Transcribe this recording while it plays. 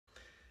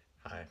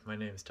Hi, my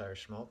name is Tyrus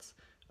Schmalz.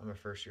 I'm a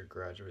first-year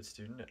graduate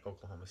student at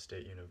Oklahoma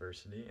State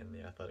University in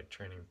the athletic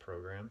training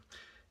program,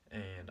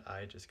 and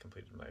I just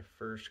completed my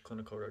first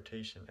clinical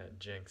rotation at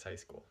Jenks High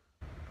School.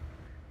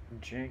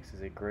 Jenks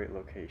is a great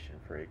location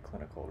for a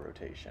clinical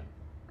rotation.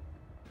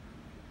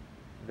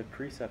 The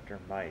preceptor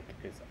Mike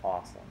is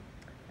awesome,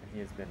 and he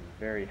has been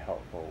very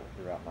helpful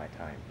throughout my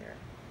time here.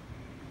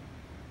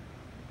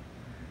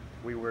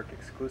 We work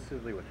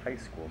exclusively with high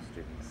school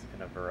students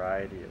in a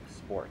variety of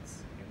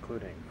sports,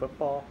 including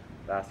football,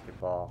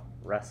 basketball,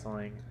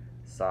 wrestling,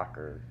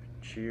 soccer,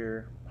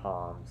 cheer,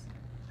 palms,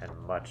 and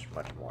much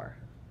more.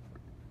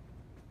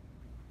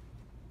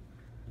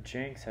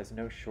 Jenks has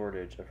no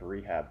shortage of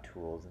rehab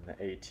tools in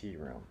the AT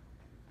room,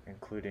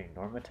 including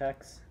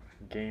Normatex,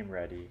 Game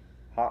Ready,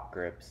 Hot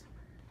Grips,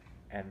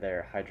 and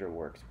their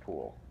HydroWorks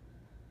pool.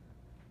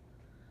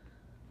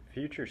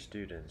 Future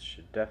students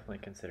should definitely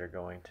consider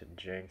going to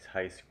Jenks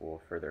High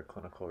School for their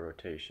clinical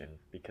rotation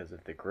because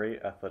of the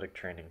great athletic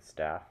training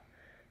staff,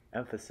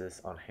 emphasis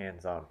on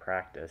hands-on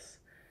practice,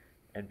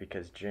 and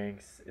because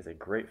Jenks is a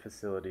great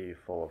facility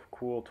full of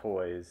cool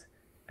toys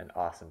and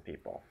awesome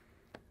people.